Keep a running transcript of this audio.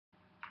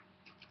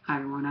Hi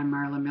everyone, I'm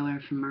Marla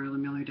Miller from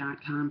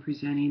marlamiller.com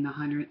presenting the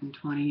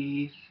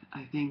 128th,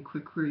 I think,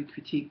 quick query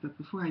critique. But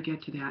before I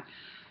get to that,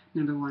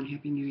 number one,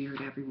 Happy New Year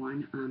to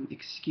everyone.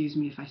 Excuse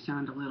me if I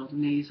sound a little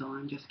nasal.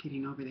 I'm just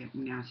getting over that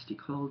nasty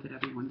cold that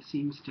everyone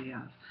seems to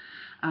have.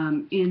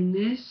 In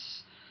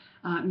this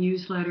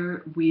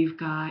newsletter, we've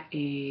got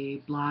a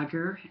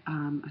blogger,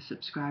 a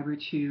subscriber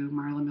to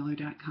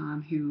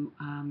marlamiller.com who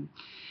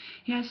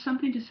has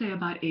something to say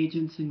about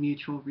agents and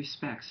mutual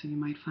respect, so you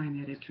might find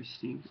that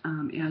interesting,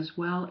 as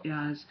well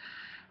as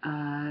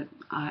a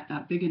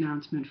big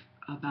announcement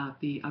about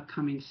the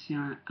upcoming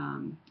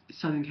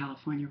Southern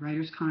California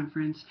Writers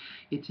Conference.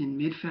 It's in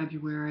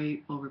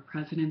mid-February over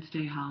President's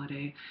Day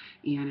holiday,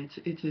 and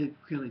it's a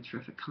really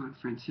terrific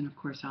conference. And of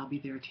course, I'll be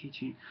there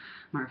teaching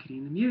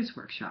Marketing the Muse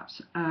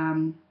workshops.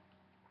 And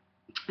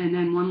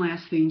then one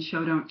last thing,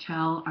 Show Don't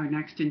Tell, our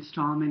next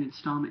installment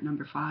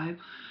number 5,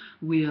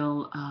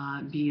 will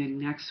be in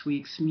next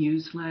week's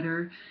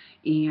newsletter.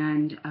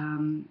 And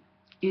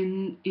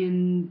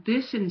in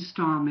this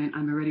installment,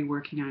 I'm already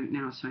working on it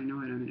now, so I know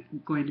what I'm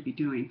going to be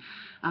doing.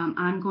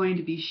 I'm going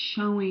to be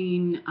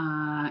showing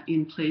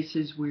in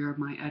places where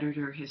my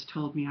editor has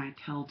told me I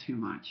tell too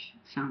much.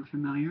 Sound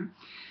familiar?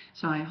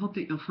 So I hope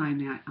that you'll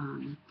find that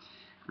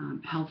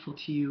helpful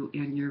to you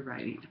in your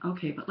writing.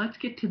 Okay, but let's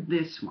get to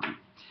this one.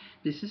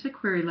 This is a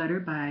query letter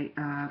by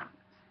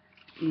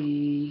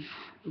a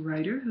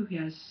writer who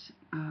has,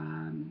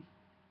 I'm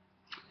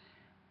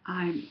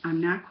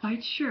not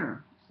quite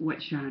sure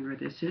what genre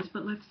this is,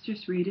 but let's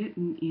just read it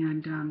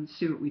and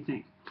see what we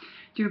think.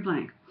 Dear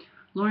Blank,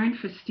 Lauren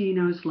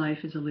Festino's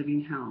life is a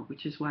living hell,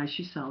 which is why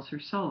she sells her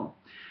soul.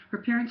 Her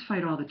parents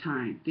fight all the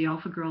time. The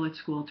alpha girl at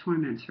school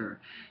torments her.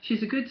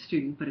 She's a good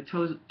student, but a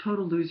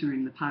total loser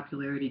in the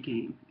popularity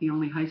game, the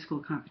only high school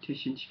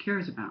competition she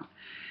cares about.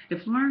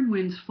 If Lauren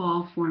wins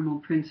Fall Formal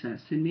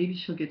Princess, then maybe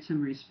she'll get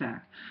some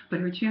respect, but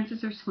her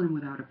chances are slim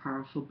without a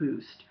powerful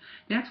boost.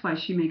 That's why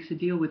she makes a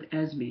deal with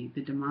Esme,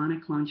 the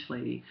demonic lunch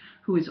lady,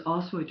 who is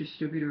also a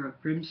distributor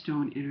of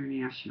Brimstone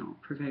International,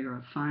 purveyor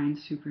of fine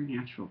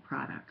supernatural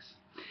products.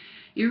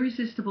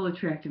 Irresistible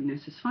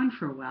attractiveness is fun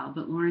for a while,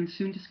 but Lauren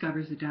soon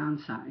discovers the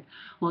downside.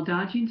 While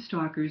dodging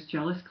stalkers,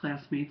 jealous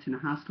classmates, and a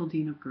hostile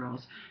dean of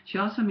girls, she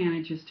also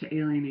manages to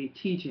alienate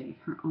TJ,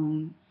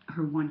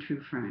 her one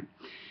true friend.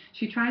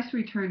 She tries to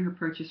return her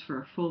purchase for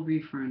a full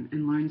refund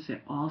and learns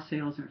that all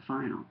sales are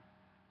final.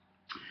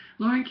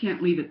 Lauren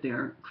can't leave it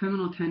there.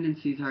 Criminal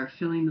tendencies are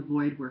filling the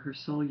void where her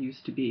soul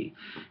used to be.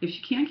 If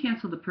she can't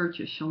cancel the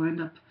purchase, she'll end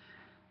up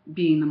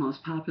being the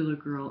most popular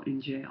girl in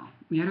jail.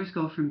 Matters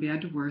go from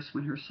bad to worse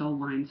when her soul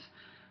winds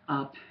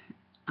up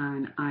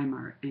on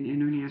IMART, an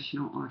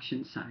international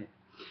auction site.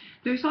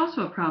 There's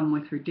also a problem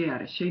with her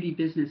dad, a shady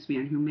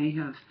businessman who may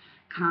have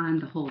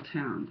conned the whole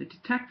town. The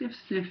detective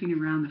sniffing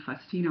around the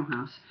Faustino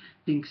house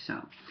thinks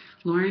so.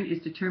 Lauren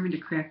is determined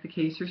to crack the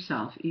case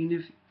herself,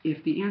 even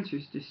if the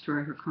answers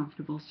destroy her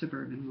comfortable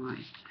suburban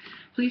life.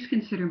 Please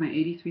consider my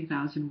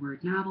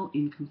 83,000-word novel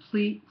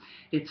incomplete.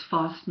 It's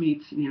Faust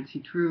meets Nancy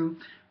Drew,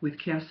 with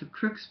cast of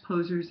crooks,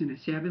 posers, and a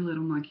savvy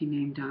little monkey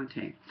named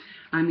Dante.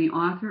 I'm the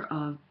author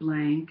of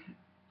Blank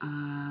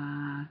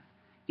and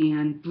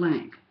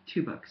Blank,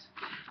 2 books.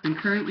 I'm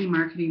currently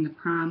marketing the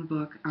prom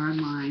book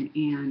online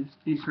and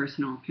in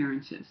personal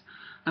appearances.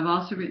 I've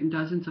also written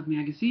dozens of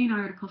magazine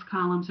articles,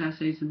 columns,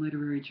 essays, and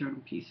literary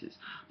journal pieces.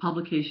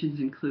 Publications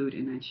include,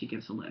 and then she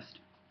gives a list.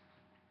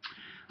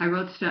 I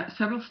wrote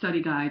several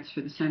study guides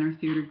for the Center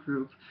Theater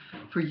Group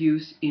for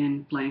use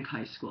in Blank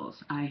high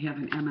schools. I have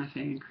an MFA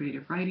in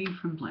creative writing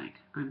from Blank.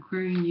 I'm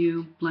querying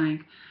you,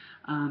 Blank.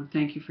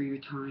 Thank you for your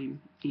time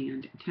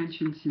and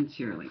attention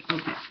sincerely.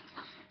 Okay.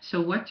 So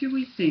what do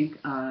we think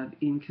of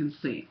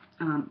Incomplete?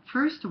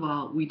 First of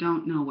all, we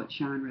don't know what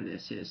genre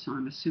this is, so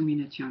I'm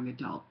assuming it's young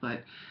adult,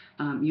 but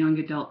young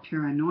adult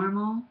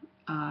paranormal,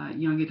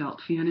 young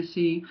adult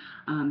fantasy,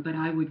 but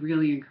I would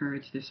really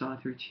encourage this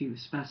author to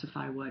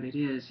specify what it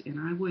is, and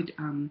I would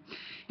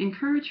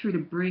encourage her to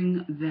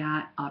bring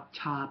that up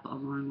top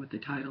along with the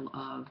title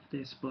of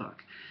this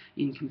book,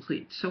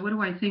 Incomplete. So what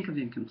do I think of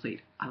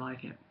Incomplete? I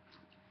like it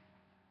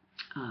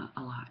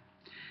a lot.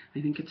 I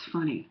think it's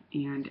funny,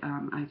 and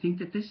I think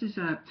that this is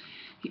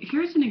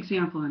here's an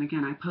example, and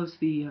again, I post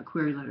the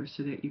query letters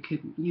so that you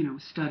could,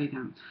 study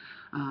them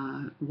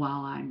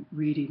while I'm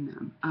reading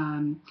them.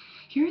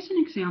 Here's an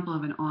example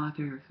of an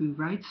author who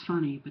writes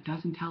funny, but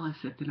doesn't tell us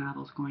that the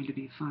novel's going to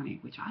be funny,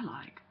 which I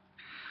like.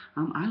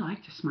 I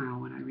like to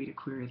smile when I read a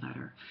query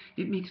letter.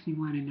 It makes me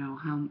want to know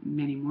how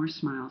many more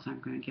smiles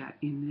I'm going to get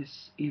in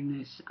this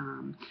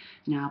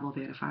novel,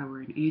 that if I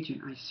were an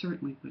agent, I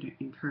certainly would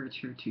encourage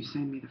her to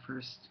send me the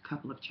first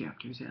couple of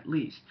chapters at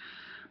least.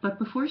 But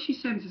before she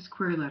sends this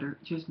query letter,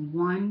 just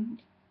one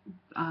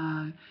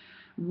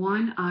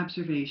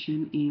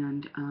observation,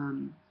 and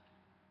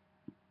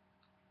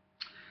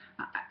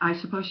I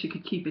suppose she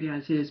could keep it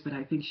as is, but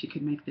I think she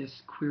could make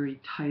this query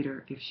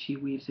tighter if she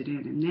weaves it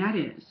in, and that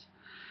is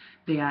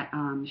that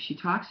she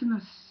talks in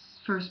the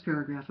first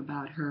paragraph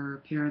about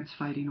her parents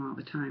fighting all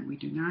the time. We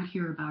do not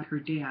hear about her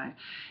dad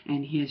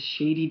and his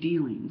shady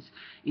dealings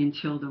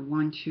until the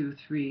 1, 2,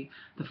 3,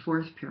 the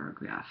fourth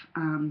paragraph.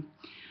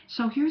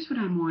 So here's what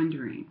I'm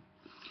wondering.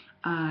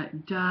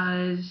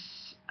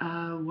 Does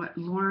what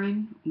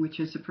Lauren, which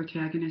is the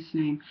protagonist's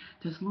name,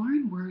 does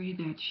Lauren worry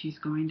that she's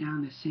going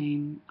down the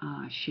same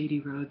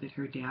shady road that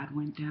her dad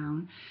went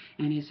down?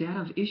 And is that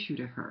of issue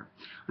to her?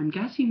 I'm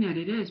guessing that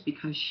it is,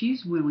 because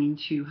she's willing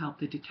to help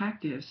the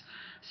detectives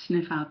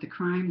sniff out the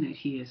crime that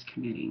he is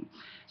committing.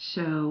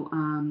 So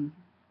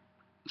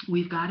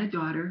we've got a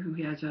daughter who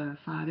has a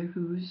father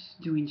who's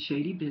doing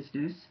shady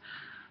business,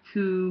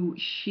 who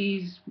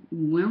she's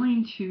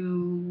willing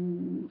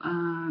to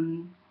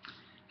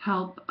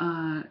help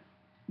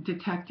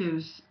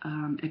detectives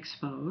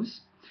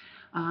expose.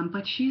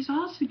 But she's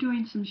also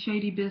doing some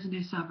shady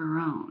business of her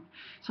own.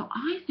 So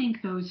I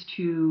think those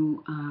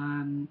two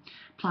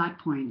plot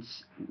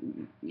points,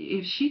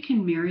 if she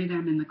can marry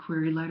them in the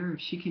query letter,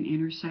 if she can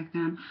intersect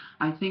them,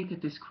 I think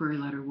that this query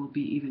letter will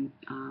be even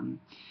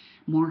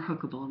more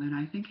hookable than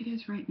I think it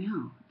is right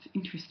now. It's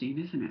interesting,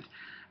 isn't it?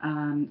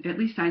 At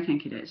least I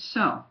think it is.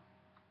 So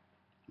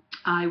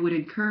I would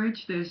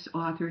encourage this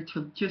author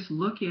to just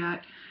look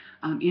at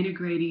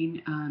integrating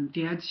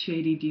Dad's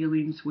shady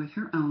dealings with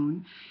her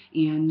own,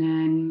 and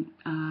then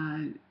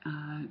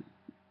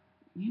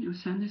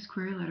send this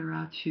query letter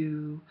out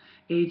to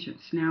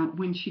agents. Now,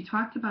 when she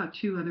talked about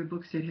 2 other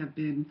books that have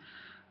been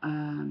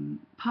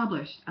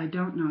published, I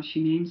don't know.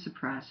 She names the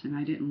press, and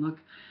I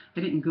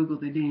didn't Google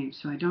the name,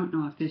 so I don't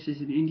know if this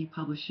is an indie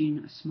publishing,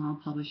 a small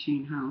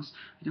publishing house.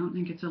 I don't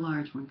think it's a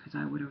large one, because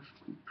I would have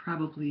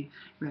probably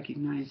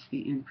recognized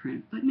the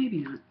imprint, but maybe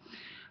not.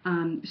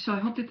 So I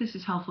hope that this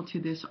is helpful to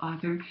this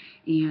author,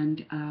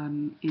 and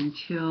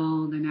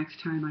until the next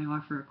time I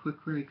offer a quick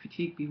query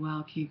critique, be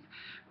well, keep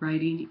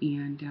writing,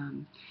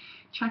 and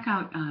check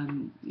out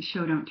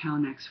Show Don't Tell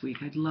next week.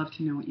 I'd love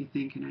to know what you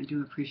think, and I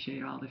do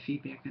appreciate all the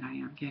feedback that I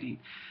am getting.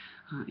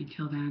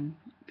 Until then,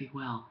 be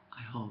well,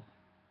 I hope.